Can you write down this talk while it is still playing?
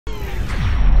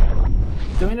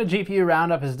Doing a GPU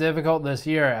roundup is difficult this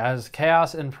year as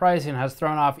chaos in pricing has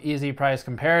thrown off easy price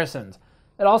comparisons.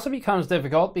 It also becomes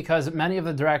difficult because many of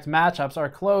the direct matchups are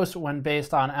close when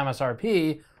based on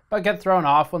MSRP, but get thrown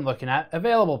off when looking at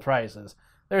available prices.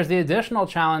 There's the additional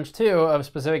challenge too of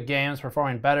specific games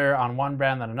performing better on one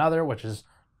brand than another, which is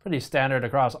pretty standard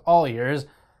across all years.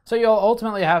 So you'll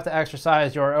ultimately have to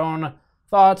exercise your own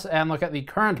thoughts and look at the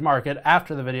current market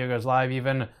after the video goes live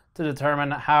even to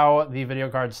determine how the video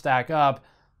cards stack up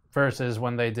versus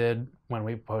when they did when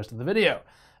we posted the video.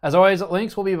 As always,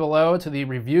 links will be below to the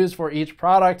reviews for each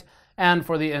product and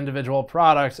for the individual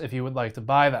products if you would like to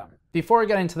buy them. Before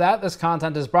getting to that, this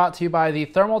content is brought to you by the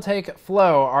Thermaltake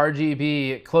Flow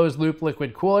RGB closed loop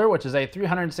liquid cooler, which is a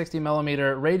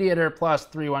 360mm radiator plus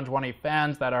 3 120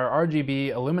 fans that are RGB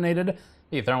illuminated,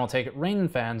 the Thermaltake rain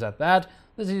fans at that.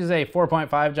 This is a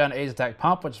 4.5 Gen Azetec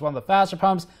pump, which is one of the faster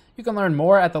pumps. You can learn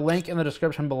more at the link in the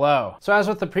description below. So as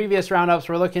with the previous roundups,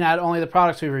 we're looking at only the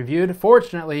products we reviewed.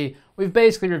 Fortunately, we've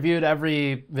basically reviewed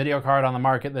every video card on the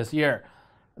market this year.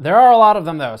 There are a lot of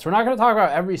them though, so we're not going to talk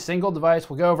about every single device.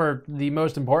 We'll go over the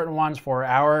most important ones for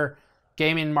our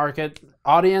gaming market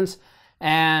audience.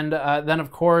 And then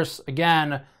of course,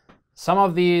 again, some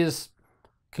of these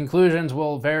conclusions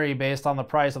will vary based on the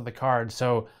price of the card.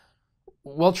 So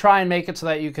we'll try and make it so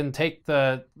that you can take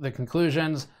the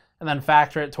conclusions and then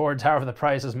factor it towards however the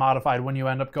price is modified when you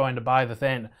end up going to buy the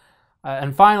thing.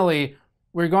 And finally,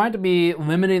 we're going to be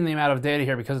limiting the amount of data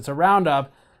here because it's a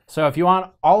roundup. So if you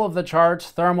want all of the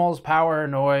charts, thermals, power,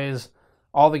 noise,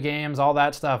 all the games, all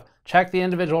that stuff, check the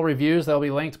individual reviews. They'll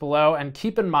be linked below. And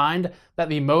keep in mind that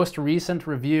the most recent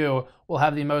review will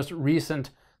have the most recent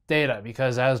data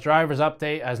because as drivers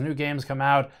update, as new games come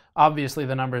out, obviously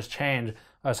the numbers change.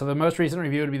 So the most recent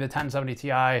review would be the 1070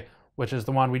 Ti, which is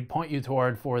the one we'd point you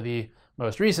toward for the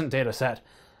most recent data set.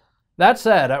 That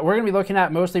said, we're going to be looking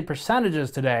at mostly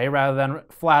percentages today rather than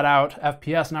flat out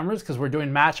FPS numbers because we're doing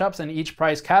matchups in each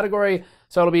price category.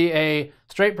 So it'll be a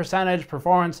straight percentage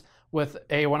performance with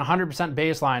a 100%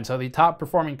 baseline. So the top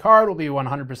performing card will be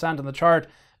 100% in the chart,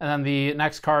 and then the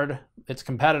next card, its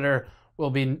competitor,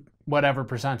 will be whatever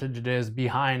percentage it is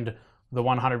behind the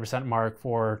 100% mark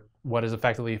for what is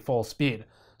effectively full speed.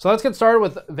 So let's get started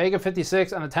with Vega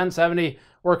 56 and the 1070,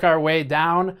 work our way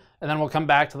down, and then we'll come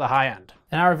back to the high end.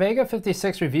 In our Vega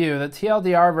 56 review, the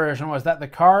TLDR version was that the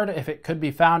card, if it could be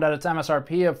found at its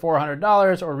MSRP of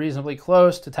 $400 or reasonably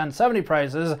close to 1070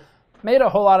 prices, made a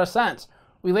whole lot of sense.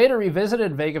 We later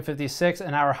revisited Vega 56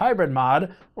 in our hybrid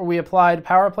mod, where we applied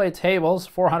PowerPlay tables,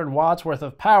 400 watts worth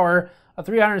of power, a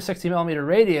 360mm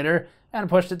radiator, and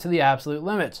pushed it to the absolute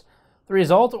limits. The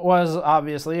result was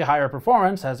obviously higher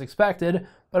performance, as expected,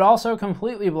 but also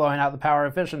completely blowing out the power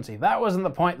efficiency. That wasn't the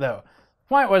point though.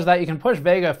 The point was that you can push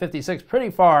Vega 56 pretty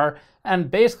far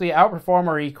and basically outperform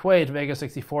or equate Vega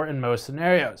 64 in most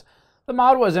scenarios. The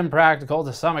mod was impractical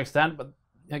to some extent, but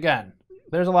again,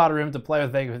 there's a lot of room to play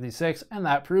with Vega 56, and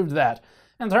that proved that.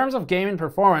 In terms of gaming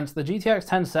performance, the GTX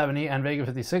 1070 and Vega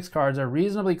 56 cards are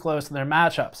reasonably close in their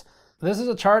matchups. This is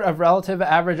a chart of relative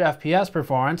average FPS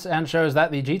performance and shows that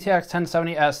the GTX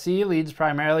 1070 SC leads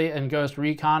primarily in Ghost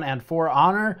Recon and For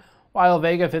Honor, while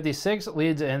Vega 56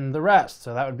 leads in the rest.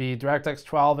 So that would be DirectX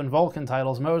 12 and Vulkan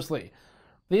titles mostly.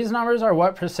 These numbers are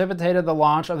what precipitated the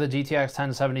launch of the GTX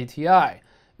 1070 Ti.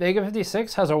 Vega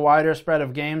 56 has a wider spread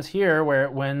of games here where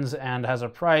it wins and has a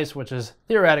price which is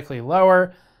theoretically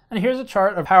lower. And here's a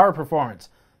chart of power performance.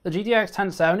 The GTX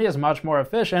 1070 is much more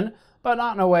efficient, but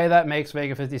not in a way that makes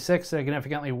Vega 56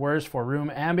 significantly worse for room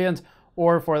ambient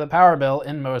or for the power bill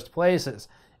in most places.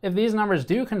 If these numbers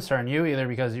do concern you, either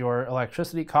because your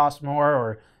electricity costs more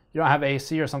or you don't have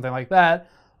AC or something like that,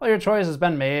 well, your choice has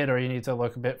been made or you need to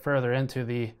look a bit further into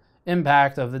the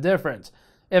impact of the difference.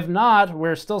 If not,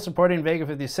 we're still supporting Vega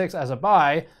 56 as a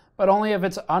buy, but only if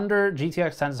it's under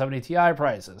GTX 1070 Ti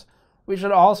prices. We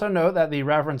should also note that the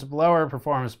reference blower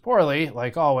performs poorly,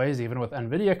 like always, even with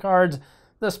NVIDIA cards,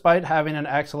 despite having an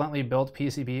excellently built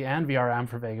PCB and VRM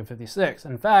for Vega 56.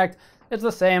 In fact, it's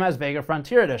the same as Vega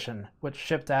Frontier Edition, which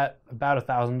shipped at about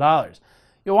 $1,000.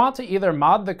 You'll want to either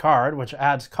mod the card, which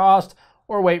adds cost,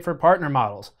 or wait for partner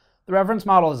models. The reference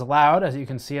model is loud, as you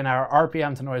can see in our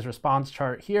RPM to noise response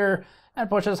chart here, and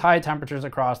pushes high temperatures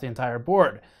across the entire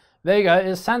board. Vega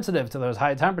is sensitive to those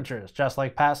high temperatures, just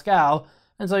like Pascal,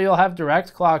 and so you'll have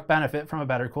direct clock benefit from a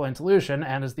better cooling solution,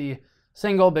 and is the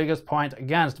single biggest point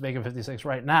against Vega 56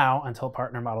 right now until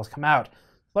partner models come out. To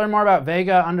learn more about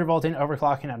Vega, undervolting,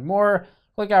 overclocking, and more,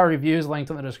 click our reviews linked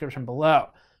in the description below.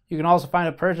 You can also find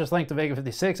a purchase link to Vega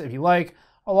 56 if you like,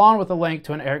 along with a link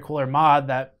to an air cooler mod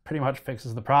that pretty much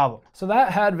fixes the problem. So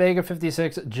that had Vega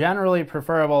 56 generally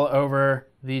preferable over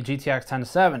the GTX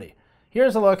 1070.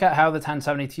 Here's a look at how the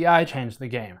 1070 Ti changed the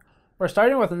game. We're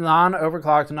starting with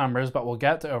non-overclocked numbers, but we'll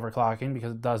get to overclocking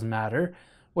because it does matter.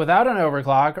 Without an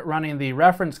overclock, running the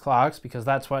reference clocks, because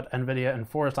that's what NVIDIA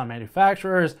enforced on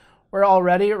manufacturers, we're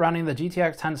already running the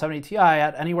GTX 1070 Ti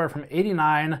at anywhere from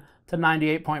 89 to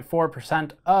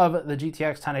 98.4% of the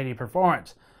GTX 1080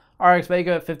 performance. RX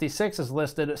Vega 56 is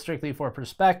listed strictly for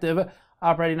perspective,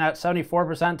 operating at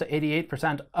 74% to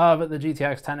 88% of the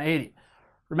GTX 1080.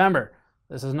 Remember,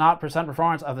 this is not percent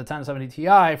performance of the 1070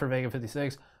 Ti for Vega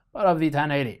 56, but of the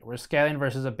 1080. We're scaling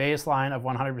versus a baseline of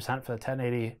 100% for the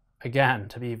 1080, again,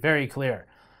 to be very clear.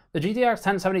 The GTX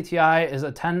 1070 Ti is a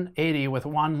 1080 with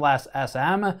one less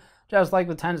SM, just like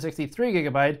the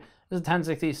 1063GB is a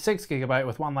 1066GB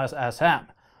with one less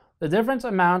SM. The difference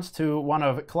amounts to one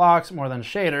of clocks more than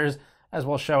shaders, as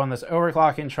we'll show in this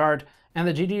overclocking chart, and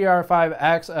the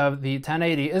GDDR5X of the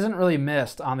 1080 isn't really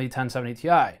missed on the 1070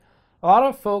 Ti. A lot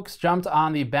of folks jumped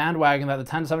on the bandwagon that the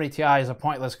 1070 Ti is a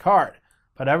pointless card,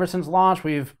 but ever since launch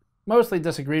we've mostly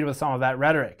disagreed with some of that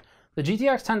rhetoric. The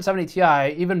GTX 1070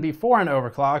 Ti, even before an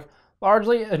overclock,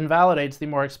 largely invalidates the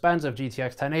more expensive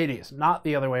GTX 1080s, not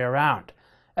the other way around.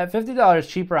 At $50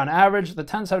 cheaper on average, the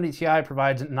 1070 Ti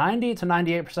provides 90 to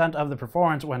 98% of the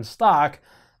performance when stock,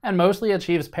 and mostly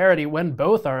achieves parity when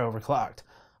both are overclocked.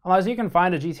 Unless you can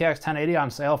find a GTX 1080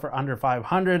 on sale for under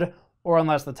 $500, or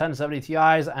unless the 1070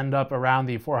 Ti's end up around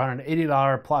the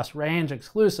 $480 plus range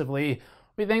exclusively,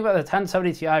 we think that the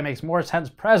 1070 Ti makes more sense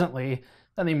presently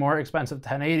than the more expensive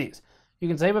 1080s. You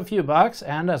can save a few bucks,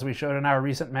 and as we showed in our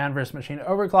recent man vs. machine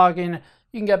overclocking,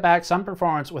 you can get back some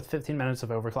performance with 15 minutes of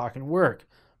overclocking work.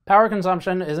 Power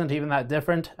consumption isn't even that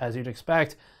different, as you'd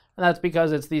expect, and that's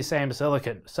because it's the same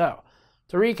silicon. So,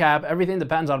 to recap, everything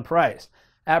depends on price.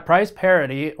 At price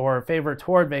parity, or favor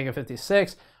toward Vega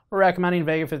 56, we're recommending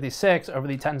Vega 56 over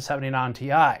the 1070 non-Ti.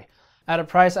 At a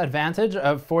price advantage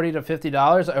of $40 to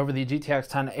 $50 over the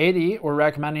GTX 1080, we're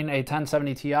recommending a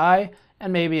 1070 Ti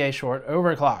and maybe a short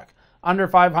overclock. Under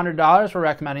 $500, we're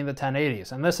recommending the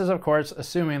 1080s, and this is of course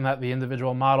assuming that the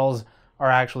individual models are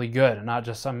actually good and not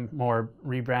just some more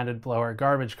rebranded blower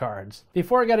garbage cards.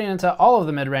 Before getting into all of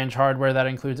the mid-range hardware that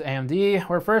includes AMD,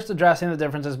 we're first addressing the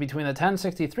differences between the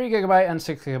 1063GB and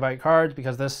 6GB cards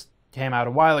because this came out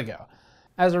a while ago.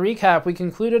 As a recap, we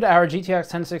concluded our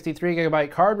GTX 1063GB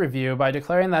card review by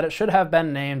declaring that it should have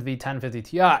been named the 1050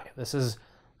 Ti. This is,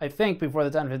 I think, before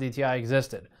the 1050 Ti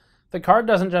existed. The card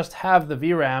doesn't just have the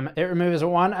VRAM, it removes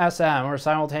one SM or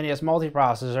simultaneous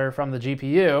multiprocessor from the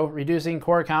GPU, reducing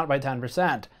core count by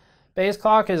 10%. Base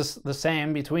clock is the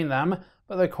same between them,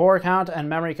 but the core count and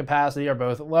memory capacity are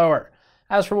both lower.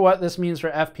 As for what this means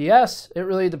for FPS, it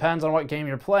really depends on what game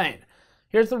you're playing.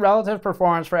 Here's the relative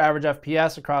performance for average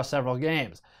FPS across several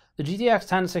games. The GTX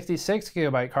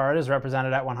 1066GB card is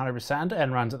represented at 100%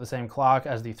 and runs at the same clock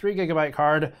as the 3GB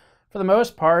card. For the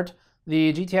most part,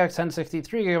 the GTX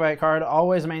 1063GB card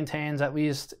always maintains at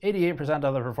least 88%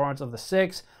 of the performance of the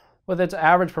 6, with its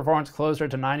average performance closer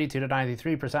to 92 to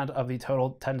 93% of the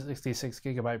total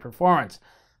 1066GB performance.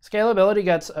 Scalability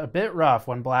gets a bit rough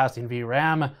when blasting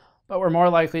VRAM, but we're more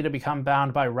likely to become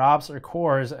bound by ROPs or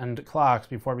cores and clocks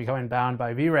before becoming bound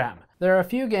by VRAM. There are a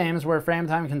few games where frame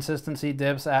time consistency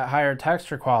dips at higher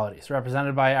texture qualities,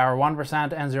 represented by our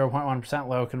 1% and 0.1%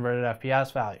 low converted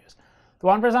FPS values. The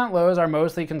 1% lows are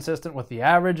mostly consistent with the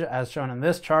average, as shown in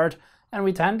this chart, and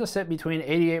we tend to sit between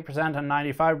 88% and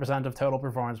 95% of total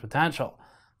performance potential.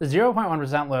 The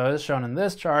 0.1% lows, shown in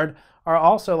this chart, are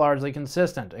also largely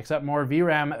consistent, except more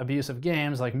VRAM abusive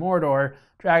games like Mordor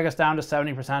drag us down to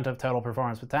 70% of total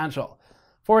performance potential.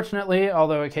 Fortunately,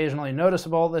 although occasionally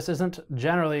noticeable, this isn't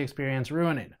generally experience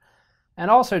ruining. And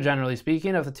also generally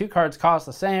speaking, if the two cards cost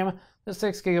the same, the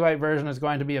 6GB version is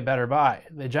going to be a better buy.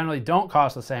 They generally don't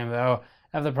cost the same though.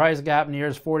 If the price gap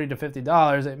nears $40 to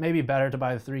 $50, it may be better to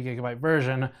buy the 3GB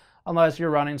version, unless you're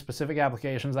running specific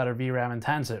applications that are VRAM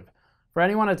intensive. For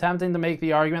anyone attempting to make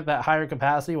the argument that higher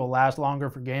capacity will last longer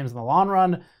for games in the long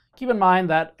run, keep in mind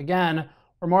that, again,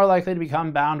 we're more likely to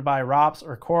become bound by ROPs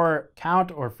or core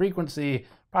count or frequency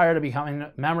prior to becoming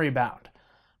memory bound.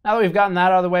 Now that we've gotten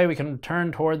that out of the way, we can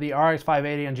turn toward the RX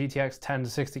 580 and GTX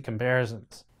 1060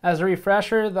 comparisons. As a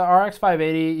refresher, the RX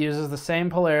 580 uses the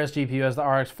same Polaris GPU as the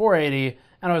RX 480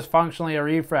 and was functionally a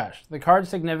refresh. The card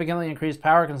significantly increased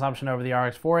power consumption over the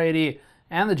RX 480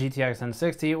 and the GTX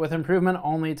 1060, with improvement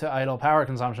only to idle power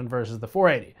consumption versus the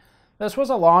 480. This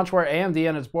was a launch where AMD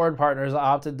and its board partners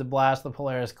opted to blast the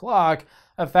Polaris clock,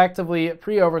 effectively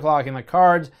pre-overclocking the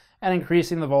cards and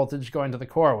increasing the voltage going to the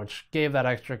core, which gave that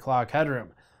extra clock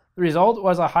headroom. The result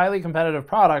was a highly competitive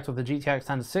product with the GTX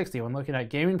 1060 when looking at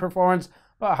gaming performance,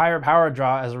 but higher power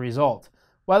draw as a result.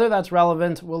 Whether that's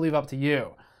relevant, we'll leave up to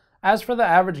you. As for the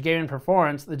average gaming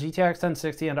performance, the GTX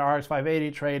 1060 and RX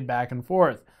 580 trade back and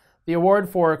forth. The award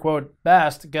for, quote,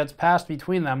 best gets passed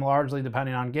between them largely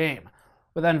depending on game,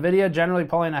 with Nvidia generally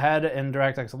pulling ahead in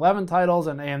DirectX 11 titles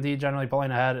and AMD generally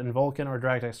pulling ahead in Vulkan or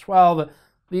DirectX 12.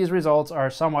 These results are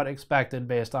somewhat expected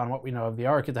based on what we know of the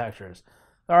architectures.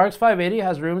 The RX 580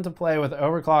 has room to play with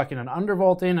overclocking and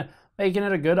undervolting, making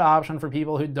it a good option for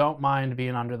people who don't mind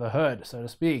being under the hood, so to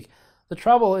speak. The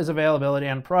trouble is availability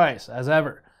and price, as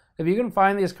ever. If you can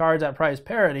find these cards at price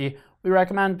parity, we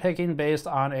recommend picking based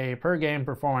on a per-game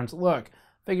performance look.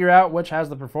 Figure out which has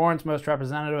the performance most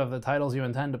representative of the titles you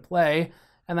intend to play,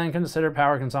 and then consider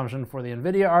power consumption for the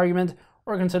Nvidia argument,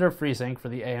 or consider FreeSync for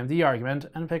the AMD argument,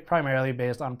 and pick primarily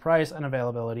based on price and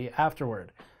availability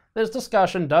afterward. This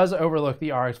discussion does overlook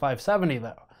the RX 570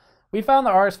 though. We found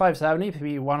the RX 570 to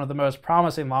be one of the most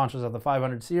promising launches of the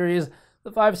 500 series.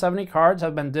 The 570 cards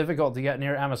have been difficult to get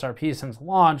near MSRP since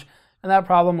launch, and that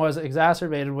problem was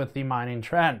exacerbated with the mining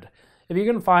trend. If you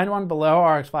can find one below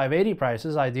RX 580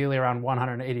 prices, ideally around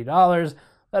 $180,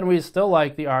 then we still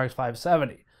like the RX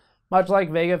 570. Much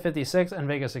like Vega 56 and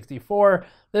Vega 64,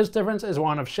 this difference is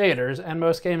one of shaders, and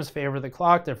most games favor the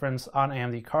clock difference on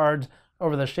AMD cards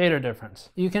over the shader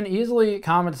difference. You can easily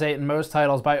compensate in most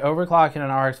titles by overclocking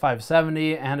an RX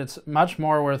 570, and it's much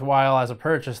more worthwhile as a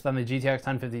purchase than the GTX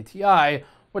 1050 Ti,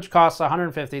 which costs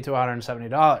 $150 to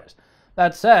 $170.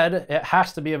 That said, it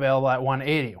has to be available at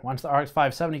 $180. Once the RX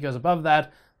 570 goes above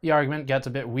that, the argument gets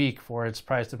a bit weak for its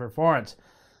price to performance.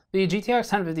 The GTX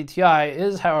 1050 Ti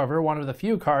is, however, one of the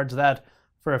few cards that,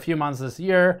 for a few months this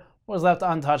year, was left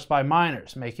untouched by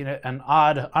miners, making it an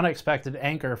odd, unexpected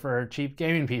anchor for cheap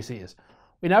gaming PCs.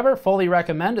 We never fully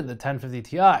recommended the 1050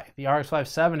 Ti. The RX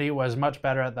 570 was much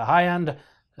better at the high end,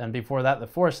 and before that the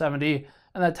 470,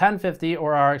 and the 1050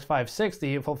 or RX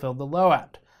 560 fulfilled the low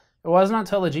end. It wasn't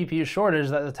until the GPU shortage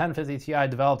that the 1050 Ti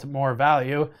developed more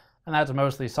value, and that's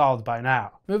mostly solved by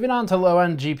now. Moving on to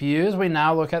low-end GPUs, we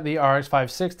now look at the RX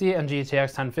 560 and GTX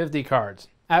 1050 cards.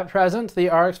 At present, the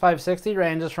RX 560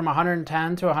 ranges from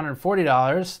 $110 to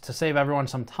 $140. To save everyone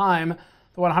some time,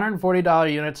 the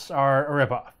 $140 units are a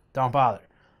ripoff. Don't bother.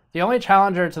 The only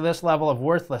challenger to this level of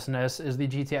worthlessness is the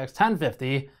GTX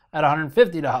 1050 at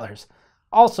 $150.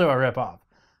 Also a ripoff.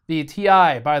 The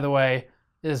Ti, by the way,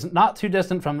 is not too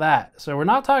distant from that. So we're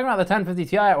not talking about the 1050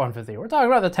 Ti at $150. We're talking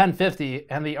about the 1050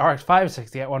 and the RX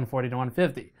 560 at $140 to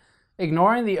 $150.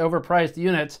 Ignoring the overpriced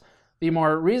units, the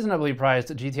more reasonably priced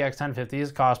GTX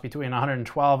 1050s cost between $112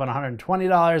 and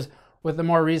 $120, with the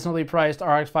more reasonably priced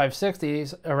RX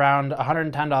 560s around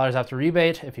 $110 after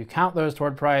rebate, if you count those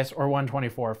toward price, or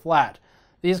 $124 flat.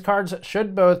 These cards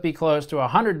should both be close to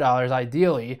 $100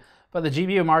 ideally, but the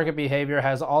GPU market behavior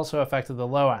has also affected the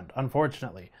low end,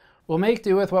 unfortunately. We'll make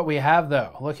do with what we have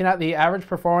though. Looking at the average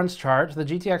performance chart, the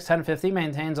GTX 1050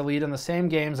 maintains a lead in the same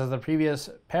games as the previous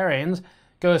pairings,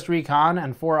 Ghost Recon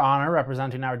and For Honor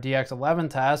representing our DX11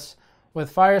 tests,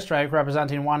 with Firestrike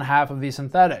representing one half of the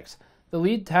synthetics. The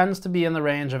lead tends to be in the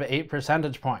range of 8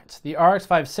 percentage points. The RX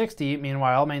 560,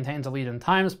 meanwhile, maintains a lead in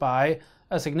Time Spy,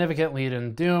 a significant lead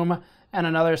in Doom, and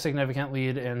another significant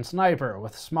lead in Sniper,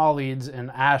 with small leads in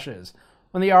Ashes.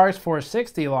 When the RX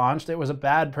 460 launched, it was a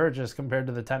bad purchase compared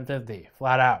to the 1050,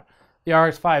 flat out. The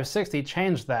RX 560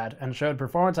 changed that and showed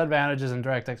performance advantages in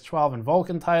DirectX 12 and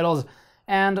Vulkan titles,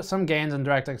 and some gains in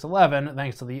DirectX 11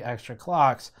 thanks to the extra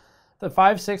clocks. The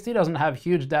 560 doesn't have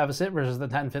huge deficit versus the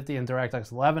 1050 and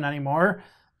DirectX 11 anymore.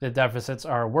 The deficits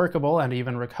are workable and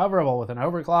even recoverable with an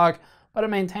overclock, but it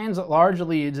maintains large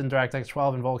leads in DirectX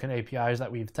 12 and Vulkan APIs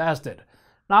that we've tested.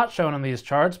 Not shown in these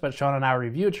charts, but shown in our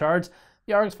review charts,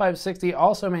 the RX 560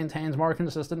 also maintains more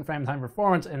consistent frame time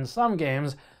performance in some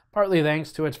games, partly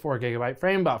thanks to its 4GB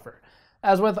frame buffer.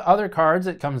 As with other cards,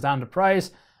 it comes down to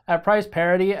price. At price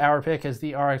parity, our pick is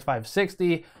the RX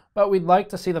 560, but we'd like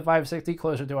to see the 560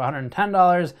 closer to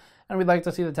 $110, and we'd like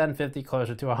to see the 1050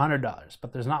 closer to $100,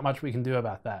 but there's not much we can do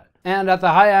about that. And at the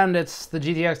high end, it's the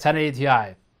GTX 1080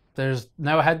 Ti. There's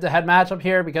no head-to-head matchup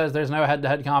here because there's no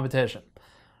head-to-head competition.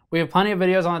 We have plenty of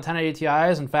videos on the 1080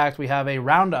 Ti's. In fact, we have a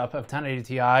roundup of 1080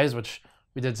 Ti's, which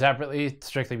we did separately,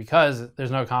 strictly because there's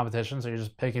no competition, so you're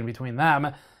just picking between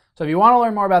them. So if you want to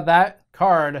learn more about that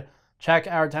card, check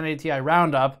our 1080 Ti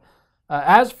roundup.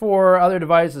 As for other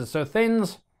devices, so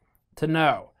things to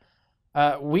know.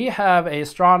 We have a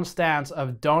strong stance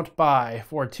of don't buy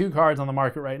for two cards on the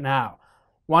market right now.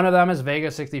 One of them is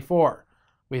Vega 64.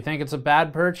 We think it's a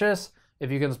bad purchase if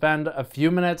you can spend a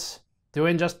few minutes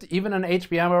doing just even an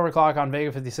HBM overclock on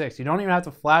Vega 56. You don't even have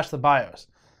to flash the BIOS.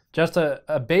 Just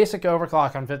a basic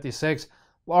overclock on 56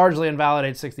 largely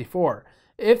invalidates 64.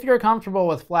 If you're comfortable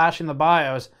with flashing the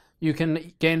BIOS, you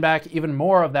can gain back even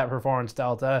more of that performance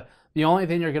delta. The only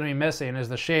thing you're going to be missing is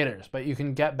the shaders, but you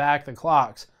can get back the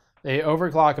clocks. They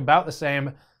overclock about the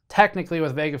same, technically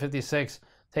with Vega 56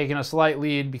 taking a slight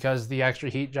lead because the extra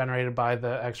heat generated by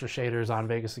the extra shaders on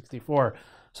Vega 64.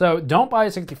 So don't buy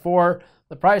 64.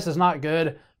 The price is not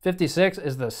good. 56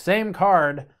 is the same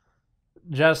card,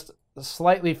 just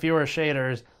slightly fewer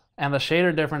shaders, and the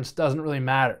shader difference doesn't really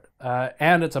matter.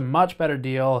 And it's a much better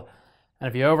deal. And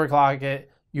if you overclock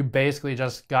it, you basically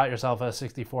just got yourself a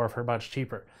 64 for much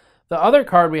cheaper. The other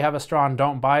card we have a strong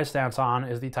don't buy stance on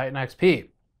is the Titin Xp.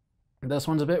 This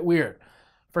one's a bit weird.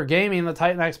 For gaming, the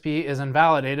Titin Xp is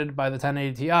invalidated by the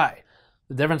 1080 Ti.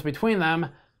 The difference between them,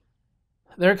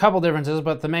 there are a couple differences,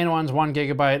 but the main one's 1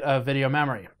 GB of video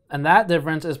memory. And that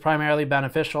difference is primarily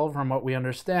beneficial, from what we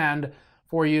understand,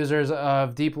 for users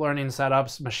of deep learning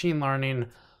setups, machine learning,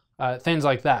 things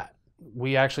like that.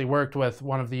 We actually worked with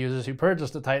one of the users who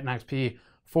purchased the Titin Xp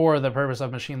for the purpose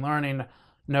of machine learning,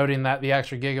 noting that the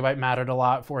extra gigabyte mattered a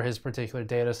lot for his particular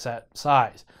data set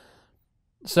size.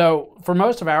 So for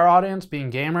most of our audience,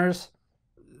 being gamers,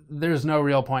 there's no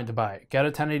real point to buy it. Get a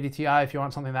 1080 Ti if you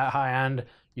want something that high end.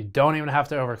 You don't even have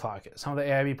to overclock it. Some of the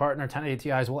AIB partner 1080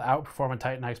 Ti's will outperform a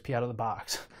Titin Xp out of the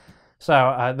box.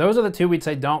 So those are the two we'd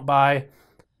say don't buy.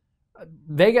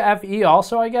 Vega FE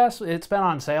also, I guess, it's been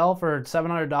on sale for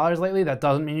 $700 lately. That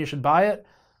doesn't mean you should buy it,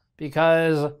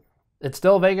 because it's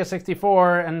still Vega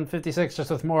 64 and 56 just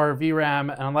with more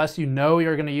VRAM, and unless you know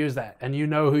you're going to use that, and you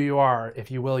know who you are if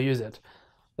you will use it,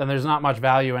 then there's not much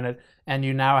value in it, and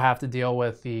you now have to deal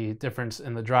with the difference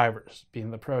in the drivers, being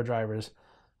the pro drivers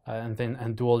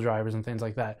and dual drivers and things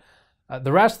like that.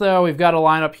 The rest, though, we've got a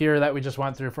lineup here that we just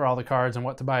went through for all the cards and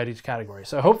what to buy at each category.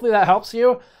 So hopefully that helps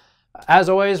you. As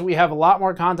always, we have a lot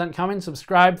more content coming.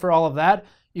 Subscribe for all of that.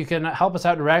 You can help us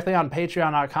out directly on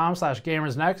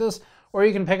patreon.com/gamersnexus, or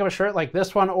you can pick up a shirt like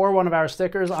this one or one of our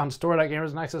stickers on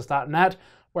store.gamersnexus.net,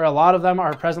 where a lot of them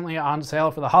are presently on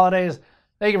sale for the holidays.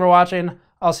 Thank you for watching.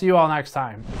 I'll see you all next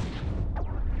time.